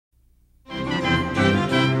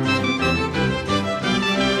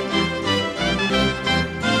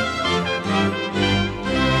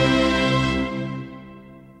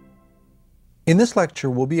In this lecture,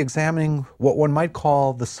 we'll be examining what one might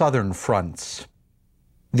call the southern fronts.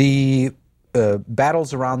 The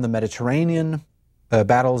battles around the Mediterranean,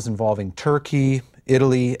 battles involving Turkey,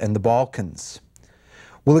 Italy, and the Balkans.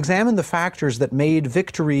 We'll examine the factors that made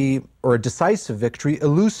victory, or a decisive victory,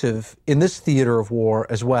 elusive in this theater of war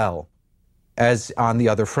as well as on the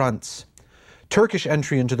other fronts. Turkish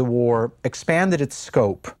entry into the war expanded its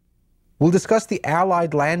scope. We'll discuss the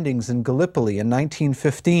Allied landings in Gallipoli in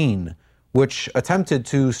 1915, which attempted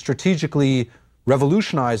to strategically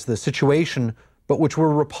revolutionize the situation, but which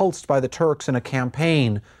were repulsed by the Turks in a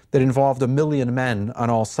campaign that involved 1 million men on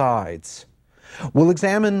all sides. We'll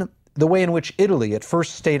examine the way in which Italy at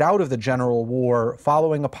first stayed out of the general war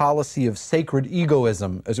following a policy of sacred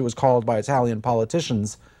egoism, as it was called by Italian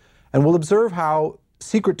politicians, and we'll observe how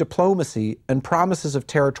secret diplomacy and promises of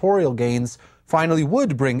territorial gains finally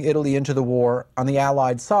would bring Italy into the war on the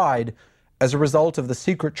Allied side as a result of the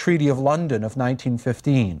secret Treaty of London of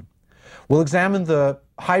 1915. We'll examine the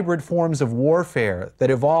hybrid forms of warfare that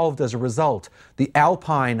evolved as a result, the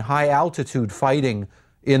Alpine high-altitude fighting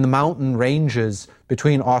in the mountain ranges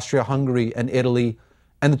between Austria-Hungary and Italy,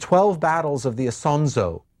 and the 12 battles of the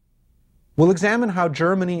Isonzo. We'll examine how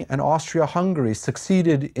Germany and Austria-Hungary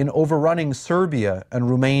succeeded in overrunning Serbia and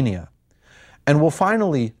Romania. And we'll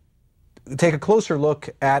finally take a closer look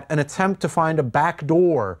at an attempt to find a back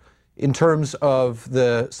door in terms of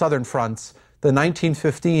the southern fronts, the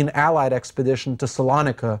 1915 Allied expedition to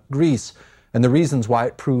Salonika, Greece, and the reasons why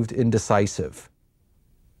it proved indecisive.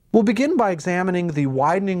 We'll begin by examining the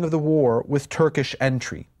widening of the war with Turkish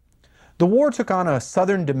entry. The war took on a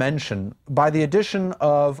southern dimension by the addition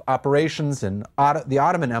of operations in the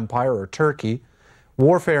Ottoman Empire, or Turkey,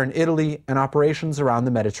 warfare in Italy, and operations around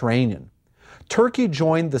the Mediterranean. Turkey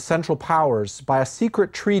joined the Central Powers by a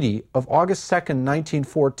secret treaty of August 2nd,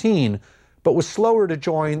 1914, but was slower to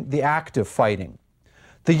join the active fighting.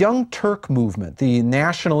 The Young Turk movement, the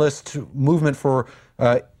nationalist movement for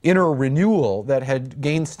inner renewal that had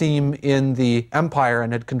gained steam in the empire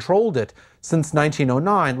and had controlled it since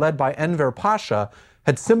 1909, led by Enver Pasha,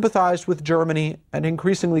 had sympathized with Germany and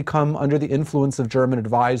increasingly come under the influence of German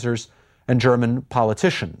advisors and German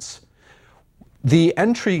politicians. The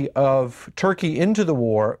entry of Turkey into the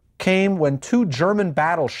war came when 2 German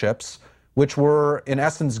battleships, which were in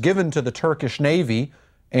essence given to the Turkish Navy,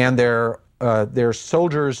 and their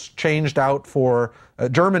soldiers changed out for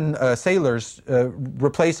German sailors,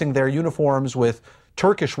 replacing their uniforms with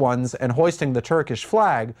Turkish ones and hoisting the Turkish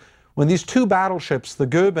flag. When these 2 battleships, the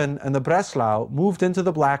Goeben and the Breslau, moved into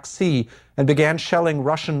the Black Sea and began shelling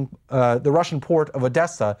the Russian port of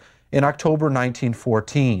Odessa in October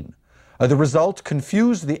 1914. The result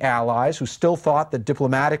confused the Allies, who still thought that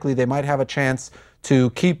diplomatically they might have a chance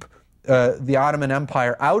to keep the Ottoman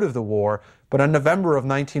Empire out of the war, but in November of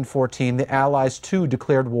 1914, the Allies too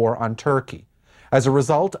declared war on Turkey. As a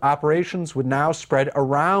result, operations would now spread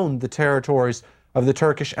around the territories of the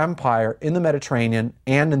Turkish Empire in the Mediterranean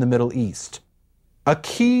and in the Middle East. A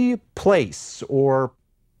key place or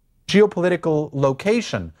geopolitical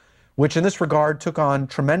location, which in this regard took on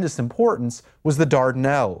tremendous importance, was the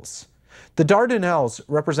Dardanelles. The Dardanelles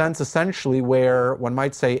represents essentially where, one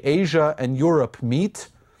might say, Asia and Europe meet.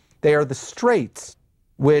 They are the straits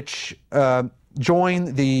which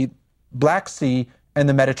join the Black Sea and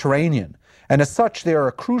the Mediterranean. And as such, they are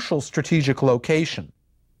a crucial strategic location,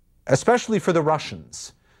 especially for the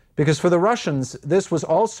Russians, because for the Russians, this was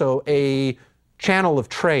also a channel of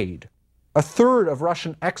trade. 1/3 of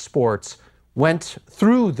Russian exports went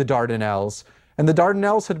through the Dardanelles, and the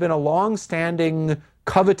Dardanelles had been a long-standing,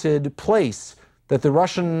 coveted place that the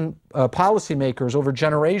Russian policymakers over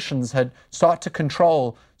generations had sought to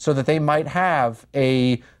control so that they might have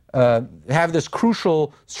this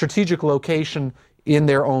crucial strategic location in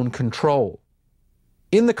their own control.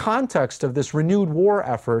 In the context of this renewed war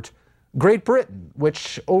effort, Great Britain,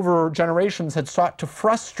 which over generations had sought to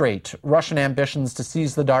frustrate Russian ambitions to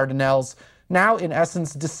seize the Dardanelles, now in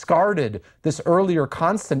essence discarded this earlier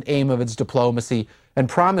constant aim of its diplomacy and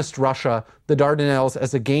promised Russia the Dardanelles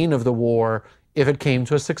as a gain of the war if it came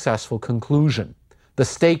to a successful conclusion. The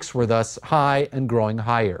stakes were thus high and growing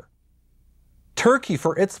higher. Turkey,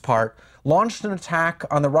 for its part, launched an attack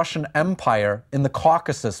on the Russian Empire in the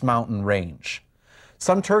Caucasus mountain range.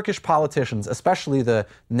 Some Turkish politicians, especially the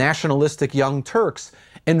nationalistic Young Turks,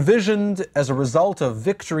 envisioned, as a result of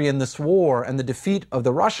victory in this war and the defeat of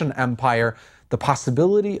the Russian Empire, the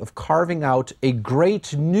possibility of carving out a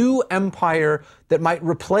great new empire that might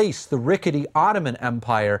replace the rickety Ottoman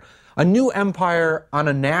Empire, a new empire on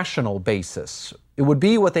a national basis. It would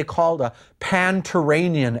be what they called a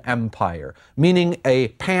pan-Turanian empire, meaning a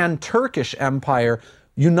pan-Turkish empire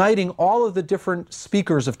uniting all of the different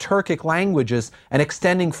speakers of Turkic languages and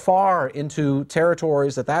extending far into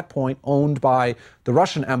territories at that point owned by the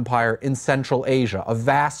Russian Empire in Central Asia, a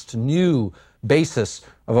vast new basis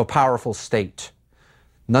of a powerful state.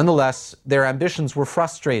 Nonetheless, their ambitions were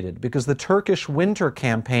frustrated because the Turkish winter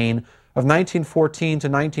campaign of 1914 to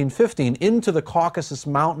 1915 into the Caucasus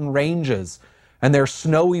mountain ranges and their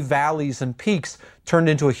snowy valleys and peaks turned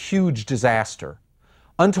into a huge disaster.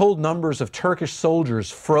 Untold numbers of Turkish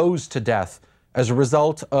soldiers froze to death as a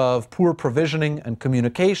result of poor provisioning and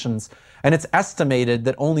communications, and it's estimated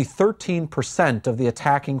that only 13% of the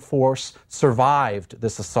attacking force survived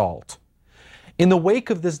this assault. In the wake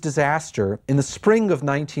of this disaster, in the spring of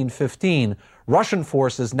 1915, Russian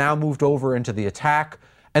forces now moved over into the attack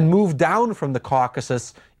and moved down from the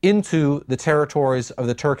Caucasus into the territories of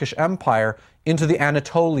the Turkish Empire, into the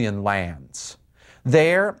Anatolian lands.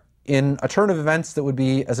 There, in a turn of events that would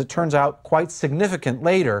be, as it turns out, quite significant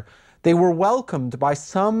later, they were welcomed by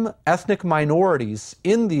some ethnic minorities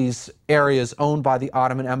in these areas owned by the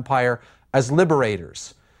Ottoman Empire as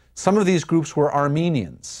liberators. Some of these groups were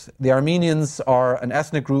Armenians. The Armenians are an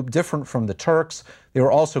ethnic group different from the Turks. They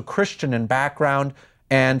were also Christian in background,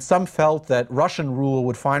 and some felt that Russian rule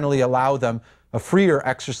would finally allow them a freer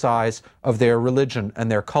exercise of their religion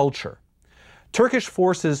and their culture. Turkish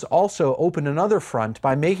forces also opened another front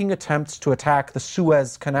by making attempts to attack the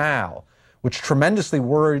Suez Canal, which tremendously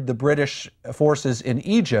worried the British forces in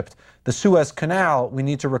Egypt. The Suez Canal, we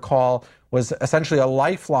need to recall, was essentially a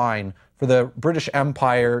lifeline for the British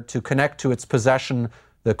Empire to connect to its possession,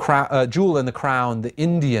 the jewel in the crown, the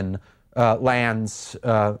Indian lands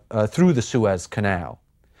through the Suez Canal.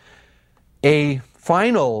 A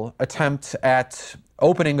final attempt at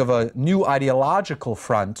opening of a new ideological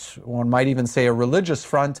front, one might even say a religious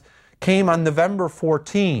front, came on November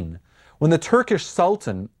 14, when the Turkish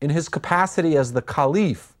Sultan, in his capacity as the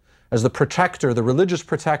Caliph, as the protector, the religious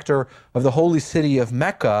protector of the holy city of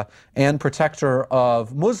Mecca and protector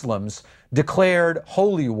of Muslims, declared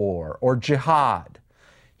holy war, or jihad.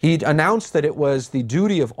 He announced that it was the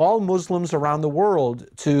duty of all Muslims around the world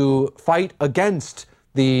to fight against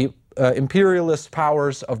the imperialist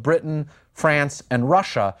powers of Britain, France, and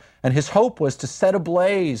Russia, and his hope was to set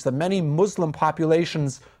ablaze the many Muslim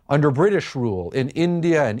populations under British rule in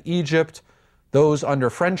India and Egypt, those under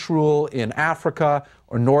French rule in Africa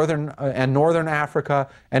or northern Africa,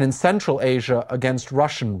 and in Central Asia against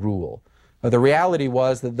Russian rule. The reality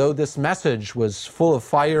was that though this message was full of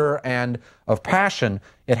fire and of passion,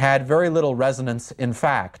 it had very little resonance in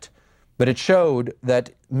fact. But it showed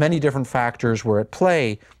that many different factors were at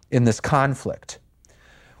play in this conflict.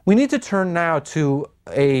 We need to turn now to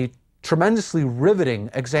a tremendously riveting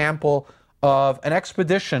example of an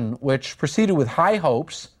expedition which proceeded with high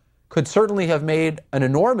hopes, could certainly have made an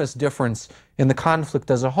enormous difference in the conflict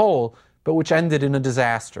as a whole, but which ended in a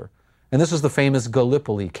disaster. And this is the famous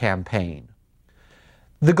Gallipoli campaign.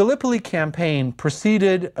 The Gallipoli campaign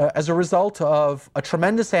proceeded as a result of a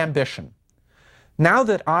tremendous ambition. Now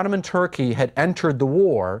that Ottoman Turkey had entered the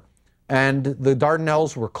war and the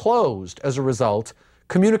Dardanelles were closed as a result,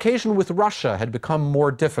 communication with Russia had become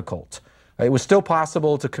more difficult. It was still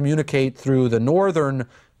possible to communicate through the northern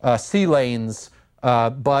sea lanes,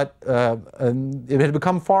 but it had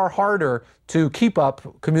become far harder to keep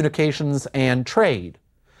up communications and trade.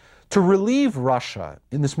 To relieve Russia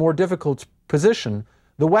in this more difficult position,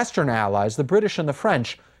 the Western allies, the British and the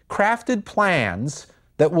French, crafted plans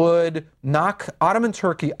that would knock Ottoman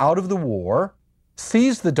Turkey out of the war,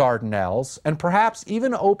 seize the Dardanelles, and perhaps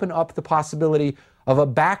even open up the possibility of a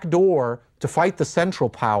back door to fight the Central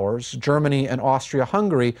Powers, Germany and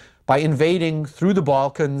Austria-Hungary, by invading through the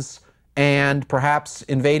Balkans and perhaps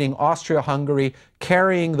invading Austria-Hungary,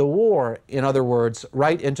 carrying the war, in other words,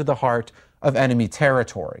 right into the heart of enemy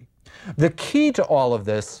territory. The key to all of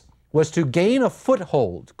this was to gain a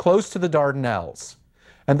foothold close to the Dardanelles,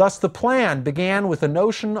 and thus the plan began with the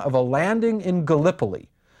notion of a landing in Gallipoli,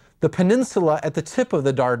 the peninsula at the tip of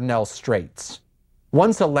the Dardanelles Straits.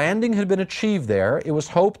 Once a landing had been achieved there, it was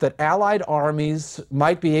hoped that Allied armies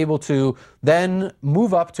might be able to then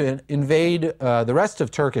move up to invade the rest of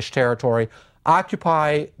Turkish territory,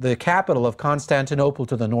 occupy the capital of Constantinople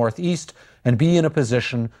to the northeast, and be in a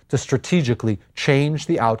position to strategically change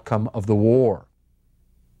the outcome of the war.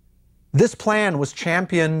 This plan was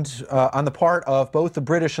championed on the part of both the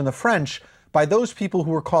British and the French by those people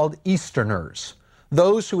who were called Easterners.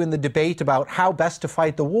 Those who, in the debate about how best to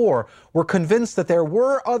fight the war, were convinced that there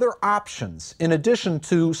were other options in addition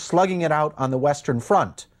to slugging it out on the Western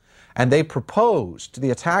Front. and they proposed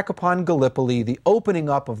the attack upon Gallipoli, the opening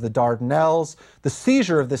up of the Dardanelles, the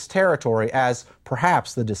seizure of this territory as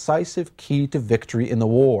perhaps the decisive key to victory in the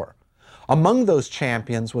war. Among those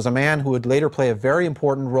champions was a man who would later play a very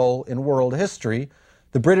important role in world history,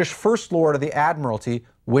 the British First Lord of the Admiralty,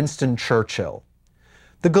 Winston Churchill.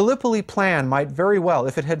 The Gallipoli plan might very well,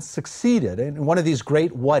 if it had succeeded, in one of these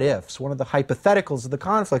great what-ifs, one of the hypotheticals of the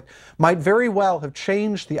conflict, might very well have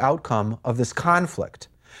changed the outcome of this conflict.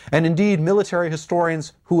 And indeed, military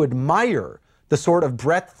historians who admire the sort of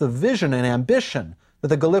breadth of vision and ambition that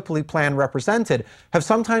the Gallipoli plan represented have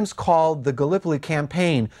sometimes called the Gallipoli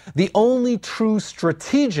campaign the only true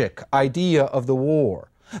strategic idea of the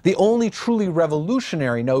war, the only truly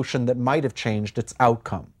revolutionary notion that might have changed its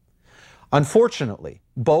outcome. Unfortunately,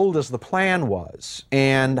 bold as the plan was,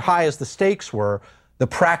 and high as the stakes were, the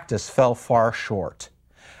practice fell far short.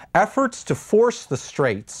 Efforts to force the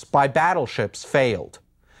straits by battleships failed.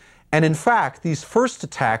 And in fact, these first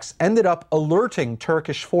attacks ended up alerting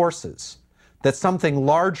Turkish forces that something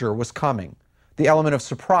larger was coming. The element of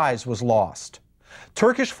surprise was lost.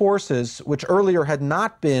 Turkish forces, which earlier had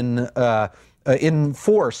not been in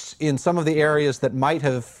force in some of the areas that might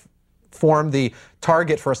have formed the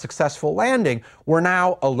target for a successful landing, were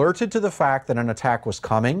now alerted to the fact that an attack was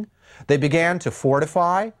coming. They began to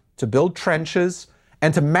fortify, to build trenches,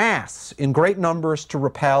 and to mass in great numbers to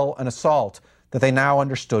repel an assault that they now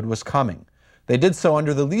understood was coming. They did so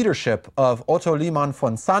under the leadership of Otto Liman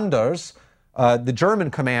von Sanders, the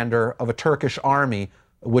German commander of a Turkish army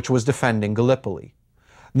which was defending Gallipoli.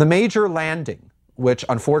 The major landing, which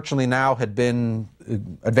unfortunately now had been,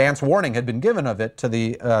 advance warning had been given of it to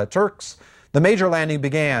the Turks, the major landing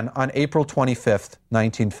began on April 25th,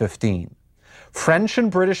 1915. French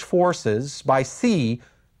and British forces by sea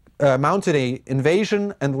mounted an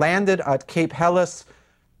invasion and landed at Cape Helles,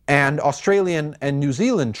 and Australian and New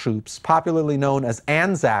Zealand troops, popularly known as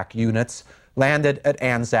Anzac units, landed at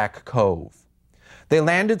Anzac Cove. They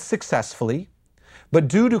landed successfully, but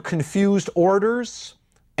due to confused orders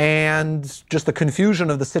and just the confusion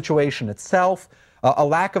of the situation itself, a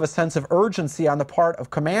lack of a sense of urgency on the part of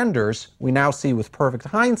commanders, we now see with perfect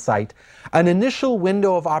hindsight, an initial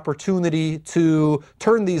window of opportunity to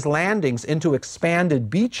turn these landings into expanded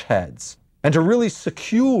beachheads and to really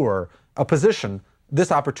secure a position,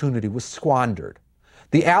 this opportunity was squandered.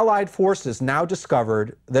 The Allied forces now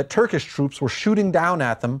discovered that Turkish troops were shooting down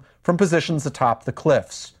at them from positions atop the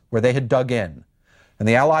cliffs where they had dug in. And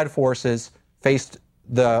the Allied forces faced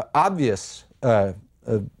the obvious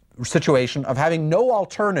situation of having no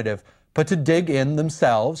alternative but to dig in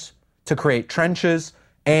themselves, to create trenches,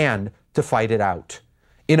 and to fight it out.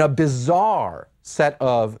 In a bizarre set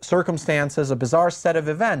of circumstances, a bizarre set of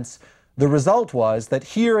events, the result was that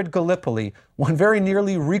here at Gallipoli, one very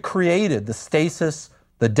nearly recreated the stasis,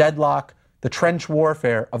 the deadlock, the trench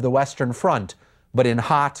warfare of the Western Front, but in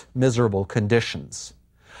hot, miserable conditions.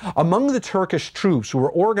 Among the Turkish troops who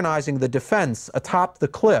were organizing the defense atop the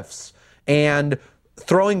cliffs and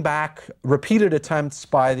throwing back repeated attempts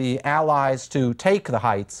by the Allies to take the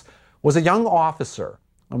heights was a young officer,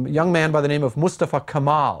 a young man by the name of Mustafa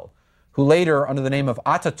Kemal, who later, under the name of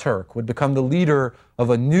Ataturk, would become the leader of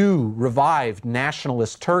a new, revived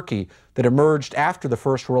nationalist Turkey that emerged after the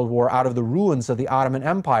First World War out of the ruins of the Ottoman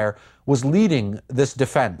Empire, was leading this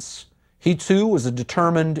defense. He too was a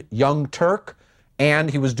determined young Turk,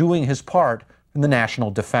 and he was doing his part in the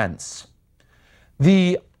national defense.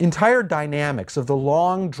 The entire dynamics of the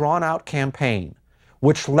long, drawn-out campaign,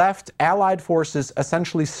 which left Allied forces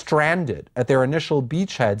essentially stranded at their initial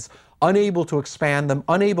beachheads, unable to expand them,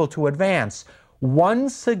 unable to advance,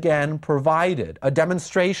 once again provided a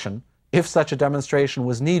demonstration, if such a demonstration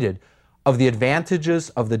was needed, of the advantages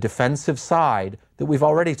of the defensive side that we've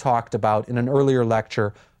already talked about in an earlier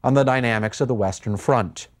lecture on the dynamics of the Western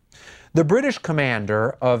Front. The British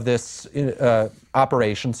commander of this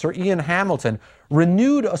operation, Sir Ian Hamilton,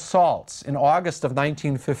 renewed assaults in August of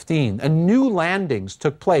 1915, and new landings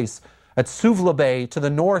took place at Suvla Bay to the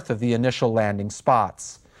north of the initial landing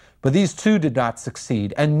spots. But these too did not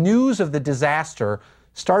succeed, and news of the disaster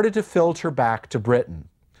started to filter back to Britain.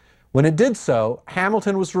 When it did so,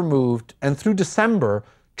 Hamilton was removed, and through December,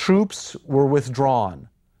 troops were withdrawn,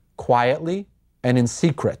 quietly and in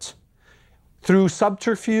secret. Through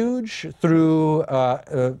subterfuge, through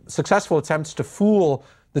successful attempts to fool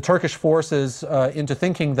the Turkish forces into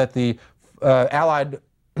thinking that the Allied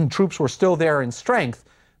troops were still there in strength,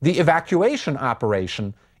 the evacuation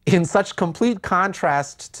operation, in such complete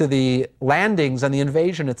contrast to the landings and the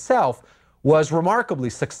invasion itself, was remarkably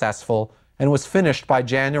successful and was finished by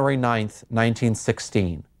January 9th,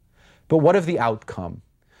 1916. But what of the outcome?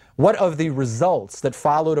 What of the results that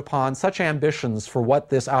followed upon such ambitions for what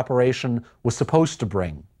this operation was supposed to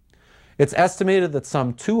bring? It's estimated that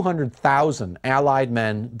some 200,000 Allied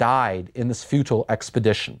men died in this futile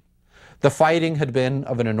expedition. The fighting had been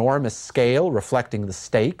of an enormous scale, reflecting the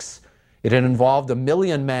stakes. It had involved 1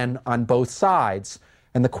 million men on both sides,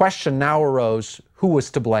 and the question now arose, who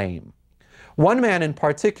was to blame? One man in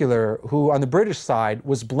particular, who on the British side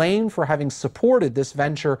was blamed for having supported this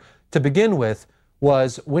venture to begin with,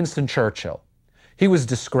 was Winston Churchill. He was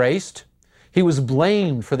disgraced. He was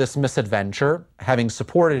blamed for this misadventure, having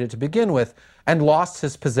supported it to begin with, and lost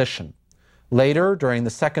his position. Later, during the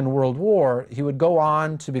Second World War, he would go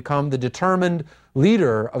on to become the determined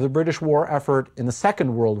leader of the British war effort in the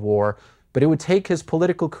Second World War, but it would take his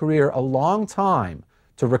political career a long time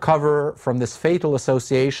to recover from this fatal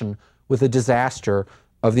association with the disaster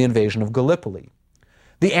of the invasion of Gallipoli.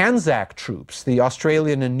 The Anzac troops, the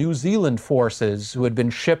Australian and New Zealand forces who had been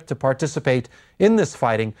shipped to participate in this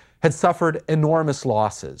fighting, had suffered enormous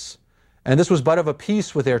losses. And this was but of a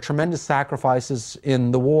piece with their tremendous sacrifices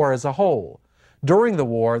in the war as a whole. During the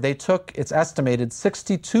war, they took, it's estimated,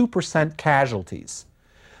 62% casualties.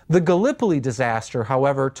 The Gallipoli disaster,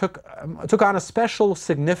 however, took on a special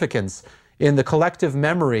significance in the collective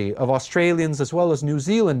memory of Australians as well as New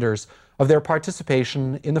Zealanders of their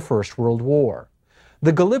participation in the First World War.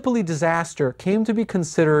 The Gallipoli disaster came to be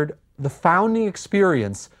considered the founding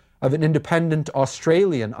experience of an independent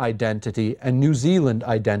Australian identity and New Zealand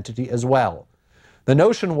identity as well. The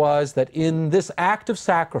notion was that in this act of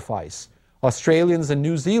sacrifice, Australians and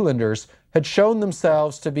New Zealanders had shown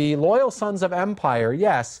themselves to be loyal sons of empire,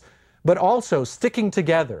 yes, but also sticking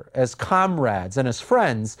together as comrades and as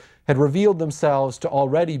friends had revealed themselves to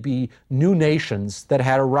already be new nations that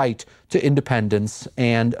had a right to independence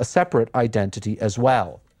and a separate identity as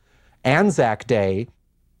well. Anzac Day,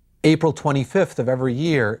 April 25th of every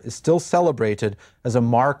year, is still celebrated as a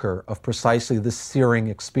marker of precisely this searing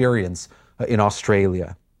experience in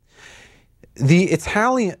Australia.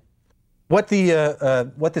 What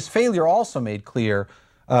this failure also made clear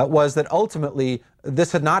was that ultimately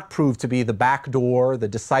this had not proved to be the backdoor, the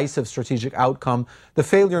decisive strategic outcome. The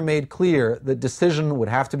failure made clear that decision would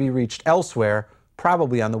have to be reached elsewhere,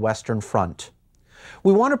 probably on the Western Front.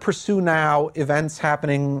 We want to pursue now events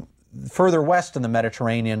happening further west in the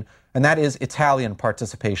Mediterranean, and that is Italian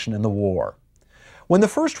participation in the war. When the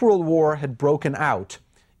First World War had broken out,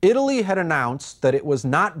 Italy had announced that it was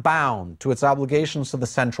not bound to its obligations to the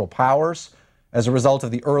Central Powers as a result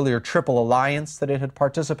of the earlier Triple Alliance that it had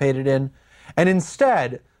participated in, and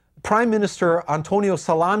instead, Prime Minister Antonio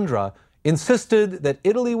Salandra insisted that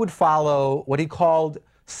Italy would follow what he called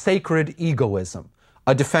sacred egoism,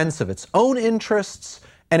 a defense of its own interests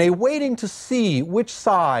and a waiting to see which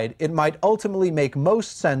side it might ultimately make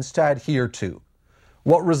most sense to adhere to.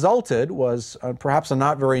 What resulted was perhaps a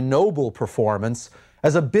not very noble performance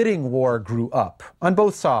as a bidding war grew up on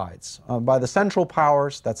both sides, by the Central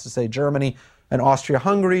Powers, that's to say Germany and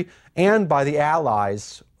Austria-Hungary, and by the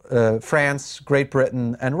Allies, France, Great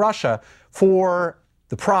Britain, and Russia, for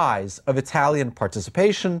the prize of Italian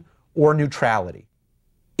participation or neutrality.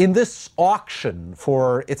 In this auction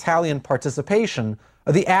for Italian participation,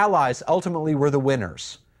 the Allies ultimately were the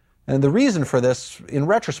winners. And the reason for this, in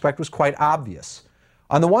retrospect, was quite obvious.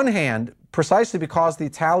 On the one hand, precisely because the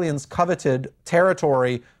Italians coveted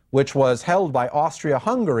territory which was held by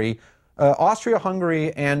Austria-Hungary,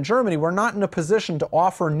 Austria-Hungary and Germany were not in a position to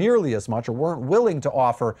offer nearly as much, or weren't willing to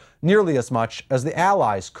offer nearly as much as the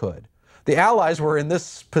Allies could. The Allies were in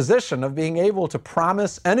this position of being able to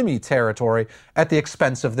promise enemy territory at the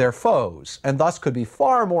expense of their foes, and thus could be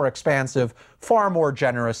far more expansive, far more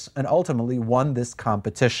generous, and ultimately won this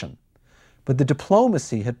competition. But the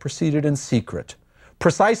diplomacy had proceeded in secret.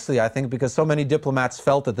 Precisely, I think, because so many diplomats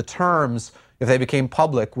felt that the terms, if they became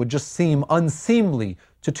public, would just seem unseemly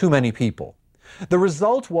to too many people. The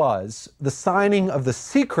result was the signing of the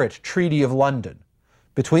secret Treaty of London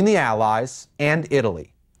between the Allies and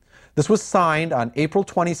Italy. This was signed on April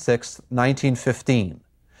 26, 1915.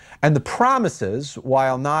 And the promises,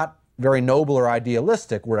 while not very noble or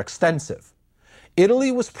idealistic, were extensive.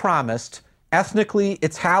 Italy was promised ethnically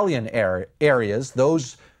Italian areas,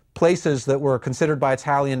 those places that were considered by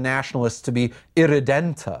Italian nationalists to be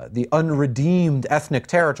irredenta, the unredeemed ethnic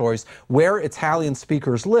territories where Italian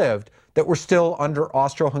speakers lived that were still under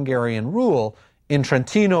Austro-Hungarian rule in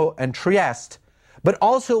Trentino and Trieste, but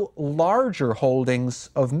also larger holdings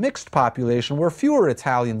of mixed population where fewer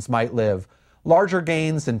Italians might live, larger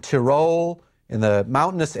gains in Tyrol, in the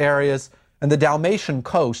mountainous areas, and the Dalmatian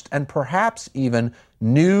coast, and perhaps even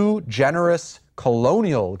new, generous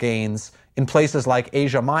colonial gains in places like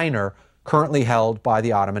Asia Minor, currently held by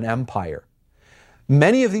the Ottoman Empire.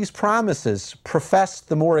 Many of these promises professed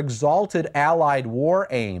the more exalted Allied war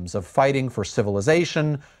aims of fighting for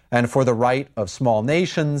civilization and for the right of small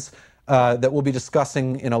nations that we'll be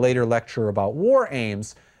discussing in a later lecture about war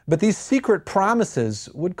aims. But these secret promises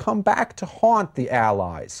would come back to haunt the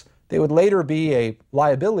Allies. They would later be a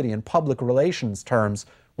liability in public relations terms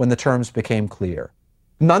when the terms became clear.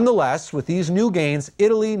 Nonetheless, with these new gains,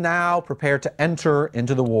 Italy now prepared to enter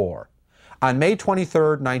into the war. On May 23,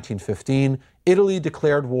 1915, Italy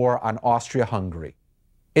declared war on Austria-Hungary.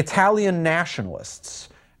 Italian nationalists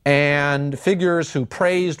and figures who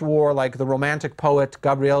praised war, like the Romantic poet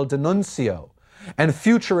Gabriele D'Annunzio, and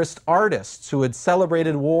futurist artists who had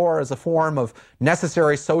celebrated war as a form of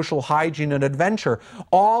necessary social hygiene and adventure,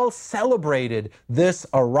 all celebrated this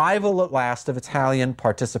arrival at last of Italian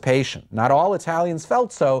participation. Not all Italians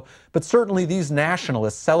felt so, but certainly these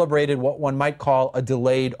nationalists celebrated what one might call a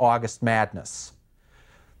delayed August madness.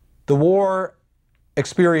 The war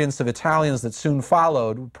experience of Italians that soon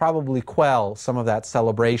followed would probably quell some of that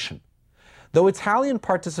celebration. Though Italian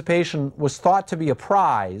participation was thought to be a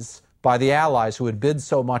prize by the Allies who had bid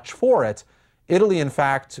so much for it, Italy, in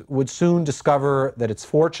fact, would soon discover that its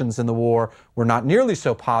fortunes in the war were not nearly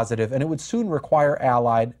so positive, and it would soon require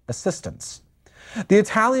Allied assistance. The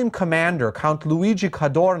Italian commander, Count Luigi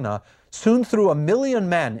Cadorna, soon threw 1 million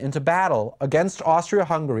men into battle against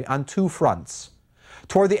Austria-Hungary on two fronts.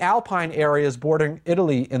 Toward the Alpine areas bordering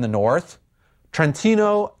Italy in the north,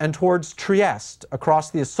 Trentino, and towards Trieste across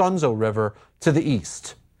the Isonzo River to the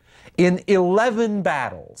east. In 11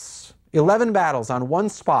 battles on one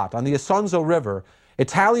spot on the Isonzo River,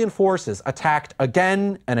 Italian forces attacked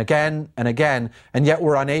again and again and again, and yet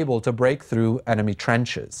were unable to break through enemy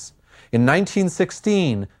trenches. In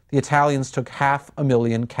 1916, the Italians took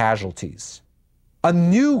 500,000 casualties. A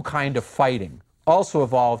new kind of fighting also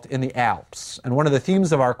evolved in the Alps, and one of the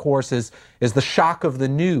themes of our course is the shock of the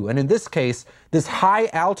new, and in this case, this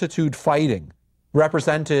high-altitude fighting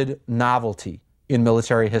represented novelty in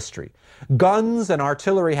military history. Guns and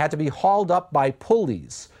artillery had to be hauled up by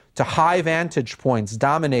pulleys to high vantage points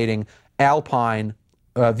dominating alpine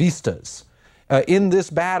vistas. In this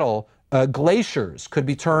battle, glaciers could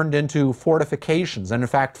be turned into fortifications, and in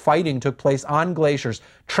fact, fighting took place on glaciers.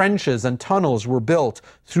 Trenches and tunnels were built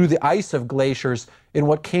through the ice of glaciers in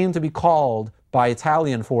what came to be called by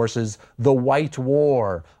Italian forces the White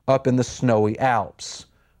War up in the snowy Alps.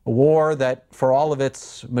 A war that, for all of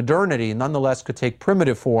its modernity, nonetheless could take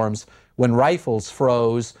primitive forms. When rifles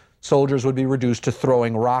froze, soldiers would be reduced to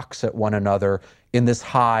throwing rocks at one another in this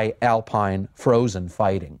high alpine frozen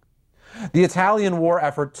fighting. The Italian war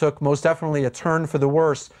effort took most definitely a turn for the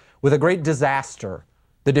worse with a great disaster,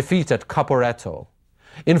 the defeat at Caporetto.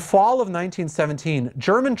 In fall of 1917,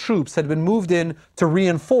 German troops had been moved in to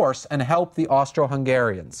reinforce and help the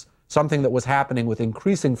Austro-Hungarians, something that was happening with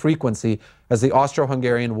increasing frequency as the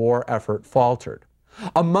Austro-Hungarian war effort faltered.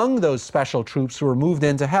 Among those special troops who were moved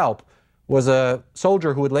in to help was a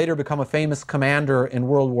soldier who would later become a famous commander in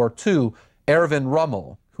World War II, Erwin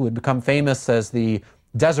Rommel, who had become famous as the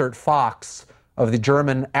Desert Fox of the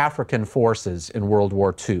German African forces in World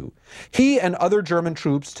War II. He and other German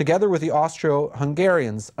troops, together with the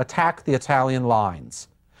Austro-Hungarians, attacked the Italian lines.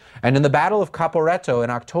 And in the Battle of Caporetto in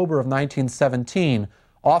October of 1917,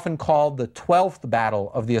 often called the 12th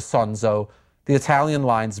Battle of the Isonzo, the Italian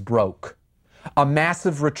lines broke. A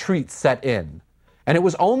massive retreat set in, and it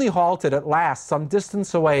was only halted at last some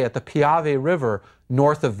distance away at the Piave River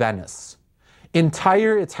north of Venice.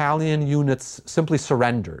 Entire Italian units simply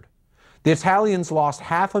surrendered. The Italians lost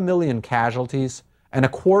 500,000 casualties, and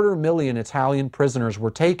 250,000 Italian prisoners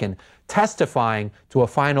were taken, testifying to a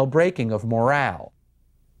final breaking of morale.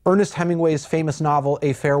 Ernest Hemingway's famous novel,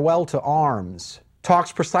 A Farewell to Arms,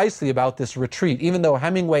 talks precisely about this retreat. Even though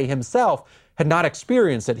Hemingway himself had not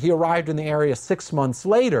experienced it, he arrived in the area 6 months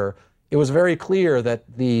later. It was very clear that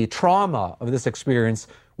the trauma of this experience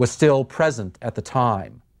was still present at the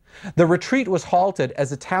time. The retreat was halted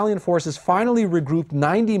as Italian forces finally regrouped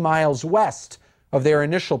 90 miles west of their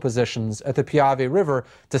initial positions at the Piave River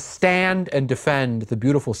to stand and defend the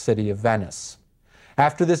beautiful city of Venice.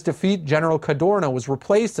 After this defeat, General Cadorna was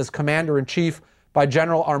replaced as commander-in-chief by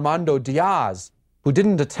General Armando Diaz, who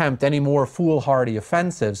didn't attempt any more foolhardy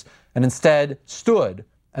offensives and instead stood,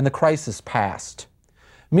 and the crisis passed.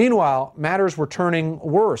 Meanwhile, matters were turning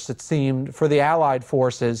worse, it seemed, for the Allied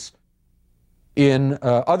forces in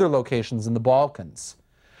other locations in the Balkans.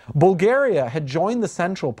 Bulgaria had joined the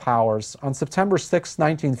Central Powers on September 6,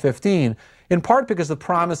 1915, in part because of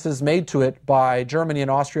promises made to it by Germany and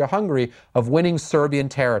Austria-Hungary of winning Serbian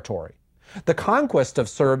territory. The conquest of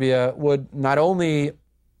Serbia would not only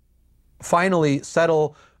finally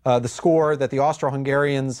settle the score that the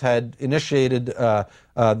Austro-Hungarians had initiated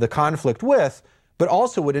the conflict with, but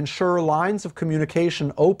also would ensure lines of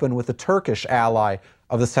communication open with the Turkish ally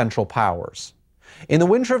of the Central Powers. In the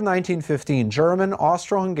winter of 1915, German,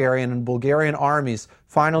 Austro-Hungarian, and Bulgarian armies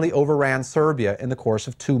finally overran Serbia in the course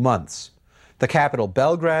of 2 months. The capital,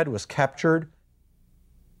 Belgrade, was captured.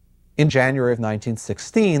 In January of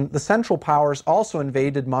 1916, the Central Powers also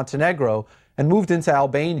invaded Montenegro and moved into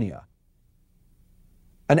Albania.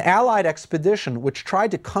 An Allied expedition which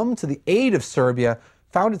tried to come to the aid of Serbia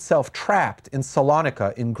found itself trapped in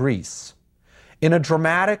Salonika in Greece. In a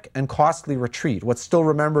dramatic and costly retreat, what's still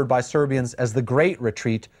remembered by Serbians as the Great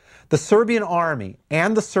Retreat, the Serbian army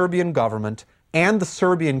and the Serbian government and the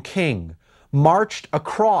Serbian king marched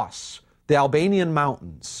across the Albanian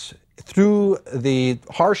mountains through the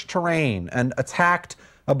harsh terrain and attacked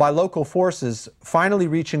by local forces, finally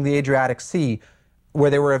reaching the Adriatic Sea, where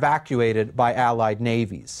they were evacuated by Allied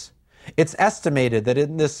navies. It's estimated that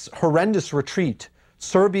in this horrendous retreat,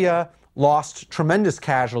 Serbia lost tremendous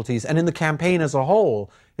casualties, and in the campaign as a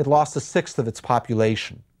whole, it lost 1/6 of its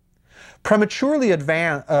population. Prematurely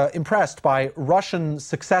impressed by Russian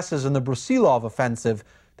successes in the Brusilov offensive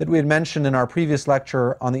that we had mentioned in our previous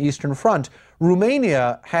lecture on the Eastern Front,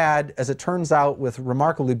 Romania had, as it turns out with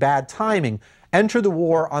remarkably bad timing, entered the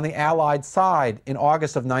war on the Allied side in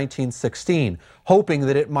August of 1916, hoping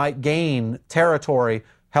that it might gain territory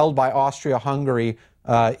held by Austria-Hungary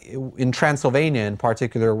in Transylvania in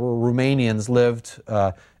particular, where Romanians lived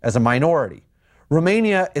as a minority.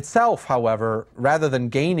 Romania itself, however, rather than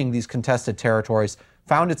gaining these contested territories,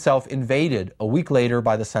 found itself invaded a week later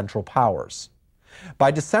by the Central Powers.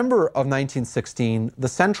 By December of 1916, the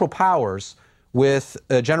Central Powers, with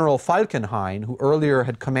General Falkenhayn, who earlier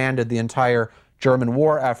had commanded the entire German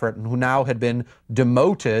war effort and who now had been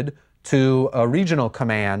demoted to a regional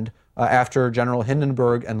command after General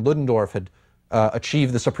Hindenburg and Ludendorff had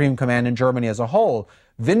achieved the supreme command in Germany as a whole,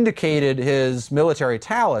 vindicated his military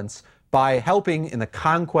talents by helping in the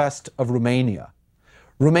conquest of Romania.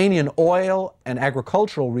 Romanian oil and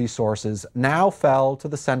agricultural resources now fell to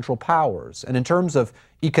the Central Powers, and in terms of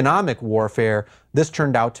economic warfare, this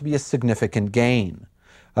turned out to be a significant gain.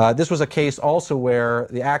 This was a case also where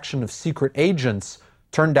the action of secret agents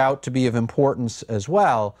turned out to be of importance as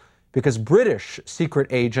well, because British secret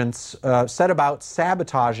agents set about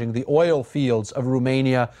sabotaging the oil fields of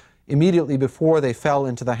Romania immediately before they fell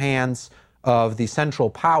into the hands of the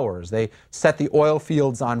Central Powers. They set the oil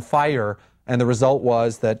fields on fire, and the result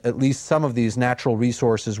was that at least some of these natural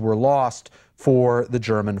resources were lost for the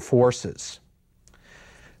German forces.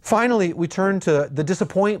 Finally, we turn to the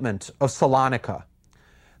disappointment of Salonika.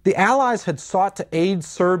 The Allies had sought to aid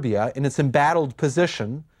Serbia in its embattled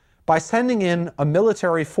position by sending in a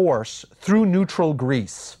military force through neutral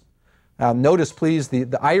Greece. Notice, please,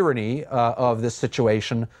 the irony of this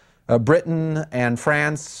situation. Britain and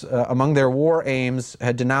France, among their war aims,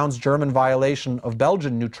 had denounced German violation of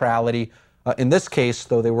Belgian neutrality. In this case,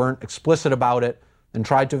 though they weren't explicit about it and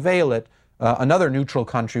tried to veil it, another neutral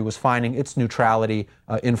country was finding its neutrality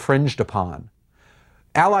infringed upon.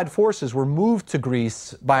 Allied forces were moved to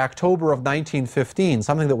Greece by October of 1915,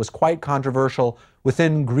 something that was quite controversial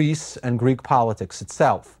within Greece and Greek politics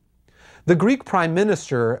itself. The Greek Prime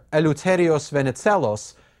Minister, Eleutherios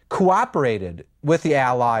Venizelos, cooperated with the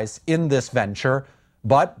Allies in this venture,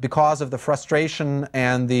 but because of the frustration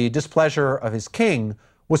and the displeasure of his king,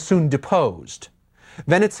 was soon deposed.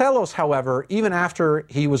 Venizelos, however, even after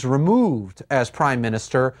he was removed as Prime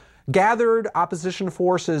Minister, gathered opposition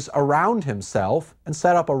forces around himself and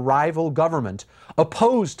set up a rival government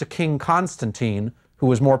opposed to King Constantine, who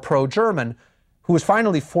was more pro-German, who was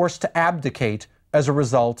finally forced to abdicate as a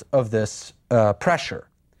result of this pressure.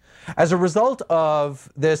 As a result of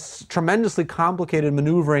this tremendously complicated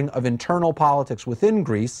maneuvering of internal politics within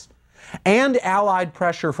Greece and Allied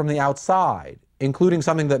pressure from the outside, including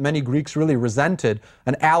something that many Greeks really resented,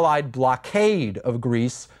 an Allied blockade of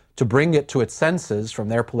Greece to bring it to its senses from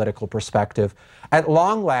their political perspective, at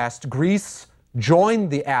long last, Greece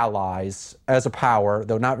joined the Allies as a power,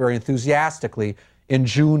 though not very enthusiastically, in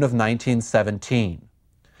June of 1917.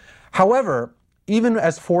 However, even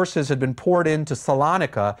as forces had been poured into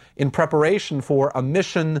Salonika in preparation for a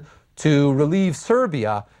mission to relieve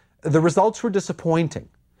Serbia, the results were disappointing.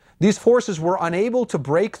 These forces were unable to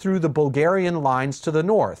break through the Bulgarian lines to the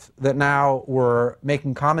north that now were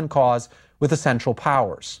making common cause with the Central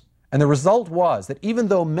Powers. And the result was that even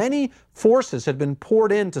though many forces had been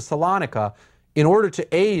poured into Salonika in order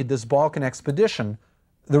to aid this Balkan expedition,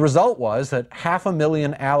 the result was that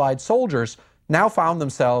 500,000 Allied soldiers now found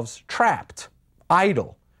themselves trapped,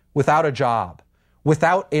 idle, without a job,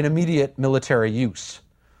 without an immediate military use.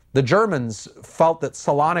 The Germans felt that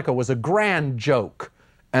Salonika was a grand joke,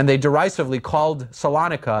 and they derisively called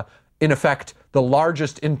Salonika, in effect, the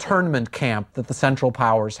largest internment camp that the Central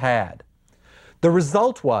Powers had. The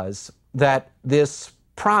result was that this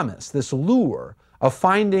promise, this lure of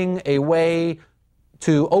finding a way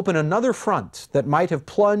to open another front that might have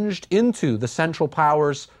plunged into the Central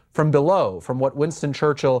Powers from below, from what Winston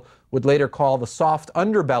Churchill would later call the soft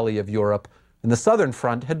underbelly of Europe, and the Southern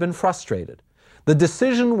Front had been frustrated. The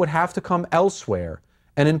decision would have to come elsewhere,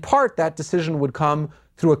 and in part that decision would come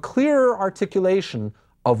through a clearer articulation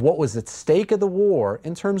of what was at stake of the war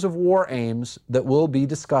in terms of war aims that we'll be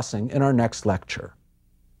discussing in our next lecture.